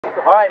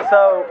All right,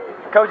 so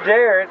Coach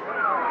Jared,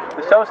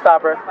 the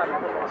showstopper,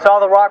 saw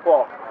the rock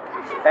wall,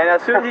 and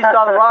as soon as he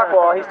saw the rock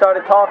wall, he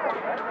started talking.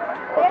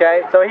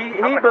 Okay, so he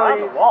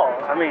believes.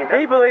 I mean,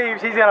 he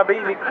believes he's gonna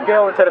beat me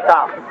going to the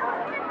top.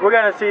 We're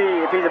gonna see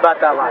if he's about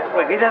that life.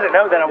 Wait, he doesn't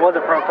know that I was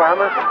a pro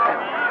climber.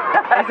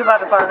 He's about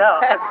to find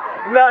out.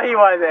 No, he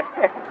wasn't.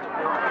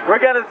 We're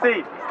gonna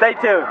see. Stay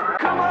tuned.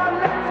 Come on,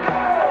 let's go.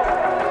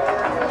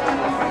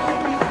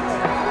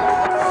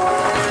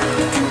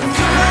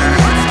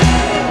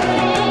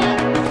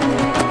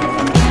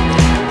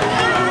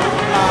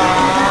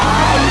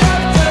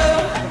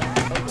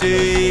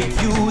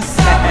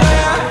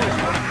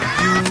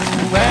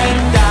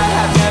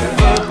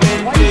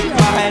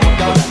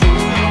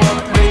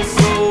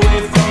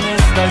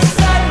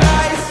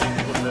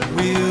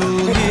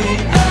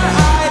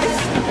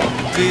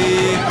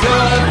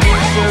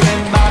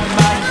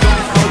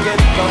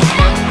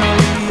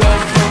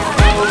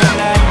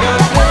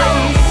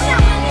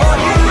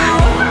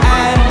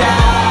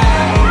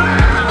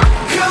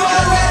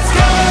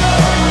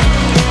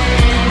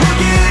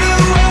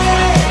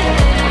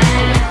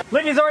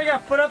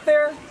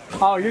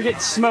 Oh, you're getting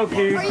smoked,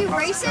 dude. Are you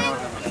racing?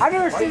 I've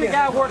never seen a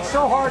guy work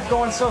so hard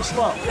going so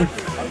slow.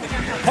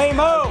 Hey,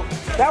 Mo,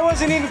 that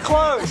wasn't even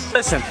close.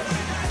 Listen,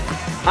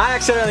 I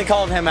accidentally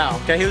called him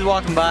out. Okay, he was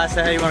walking by, I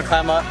said, hey, you want to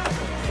climb up?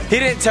 He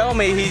didn't tell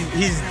me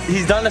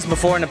he's done this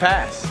before in the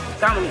past.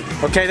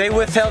 Okay, they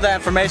withheld that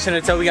information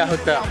until we got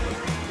hooked up.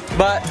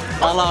 But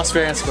I lost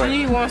fair and square.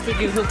 He wants to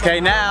get hooked up. Okay,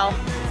 now,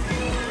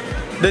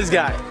 this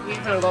guy.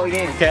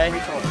 Okay,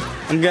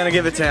 I'm gonna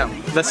give it to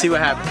him. Let's see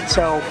what happens.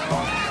 So,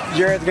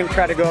 Jared's gonna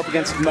try to go up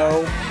against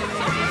Mo.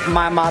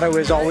 My motto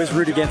is always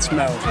root against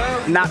Mo.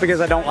 Not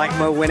because I don't like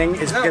Mo winning,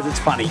 it's because it's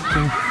funny.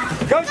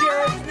 Go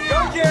Jared!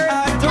 Go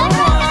Jared! Come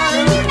on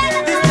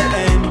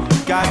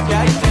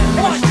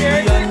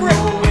Jared, get a grip!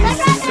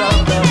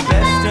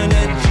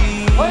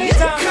 Plenty of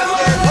time,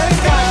 Jared, plenty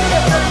of time.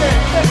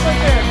 Step right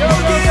there, go,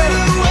 go, go.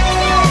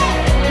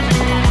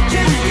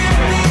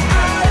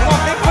 Come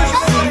on, big push.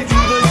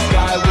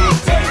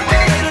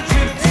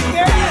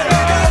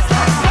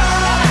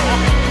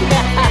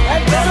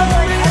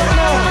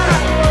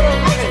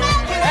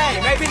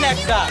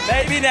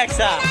 Maybe next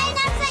time.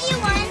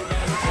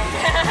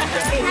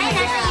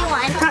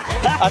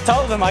 I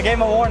told him, I gave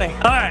him a warning.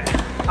 Alright,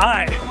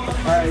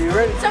 you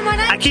ready?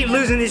 I keep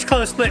losing these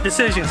close split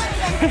decisions.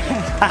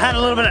 I had a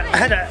little bit of, I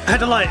had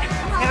to like,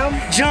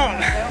 jump.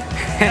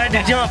 I had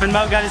to jump and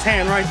Mo got his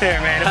hand right there,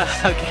 man.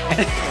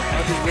 Okay.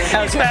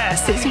 That was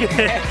fast, it's good.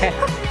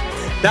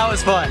 That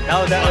was fun, that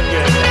was good.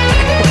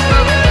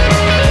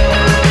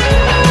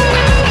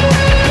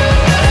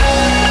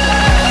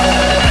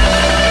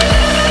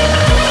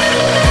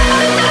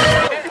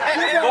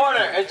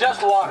 It's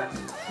just water.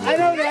 I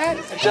know that.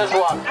 It's just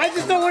water. I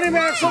just don't want him to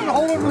have something to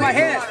hold over my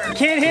head.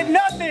 Can't hit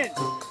nothing.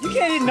 You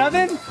can't hit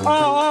nothing.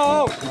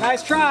 Oh.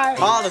 Nice try.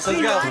 Let's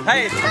go.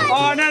 Hey.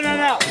 Oh, no.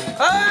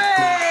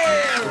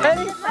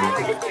 Hey.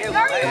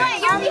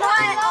 You're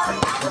behind.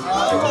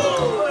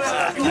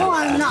 No,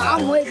 I'm not.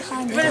 I'm way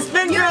behind. You better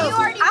spin drill. I'm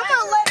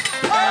gonna let.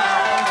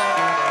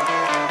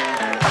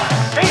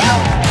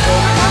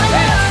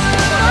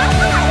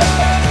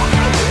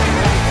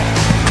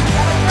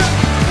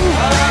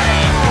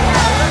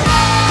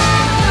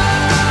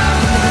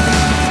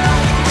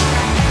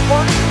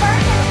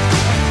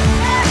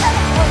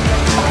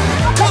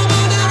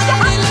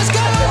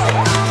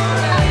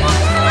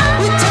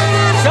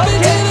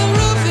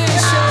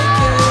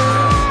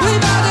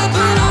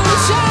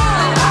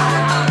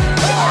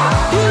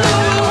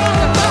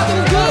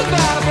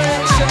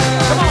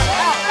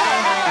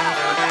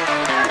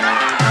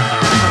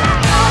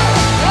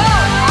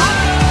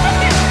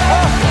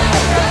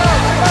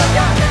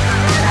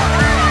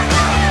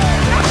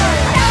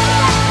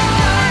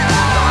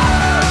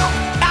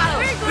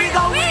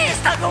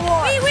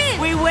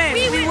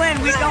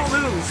 We don't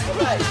lose.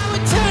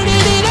 We're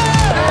turning it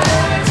up.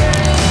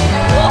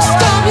 We'll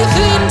stop your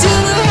thing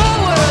till the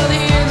whole world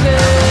hears it.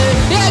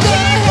 Yeah, go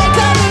ahead,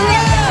 come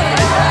around.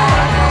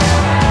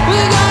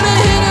 We're gonna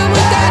hit him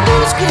with that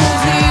new school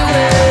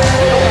feeling.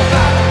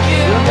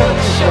 Give him what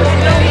the show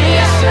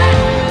needs.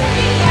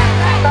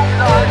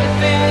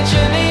 Everything that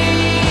you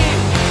need.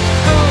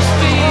 Full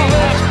speed,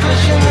 let's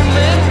push him the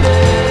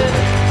limit.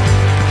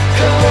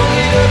 Come on,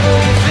 get up on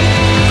your feet.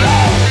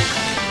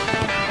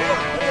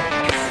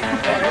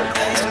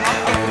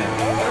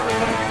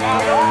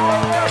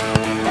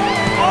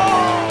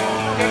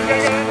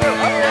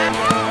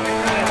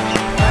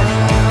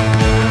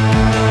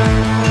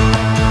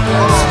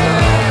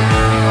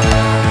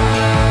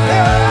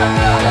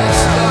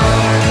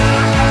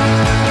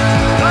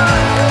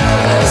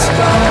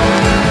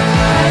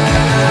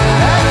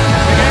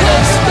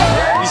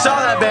 You saw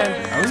that, Ben?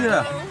 Oh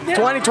yeah.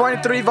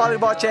 2023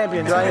 volleyball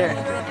champions right here.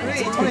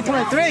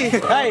 2023.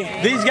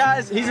 Hey, these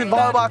guys, he's a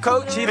volleyball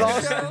coach, he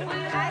lost.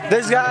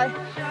 This guy,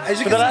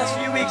 for the last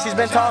few weeks, he's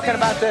been talking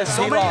about this.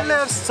 So many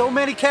lifts, so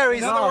many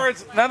carries. In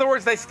other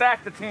words, they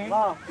stacked the team.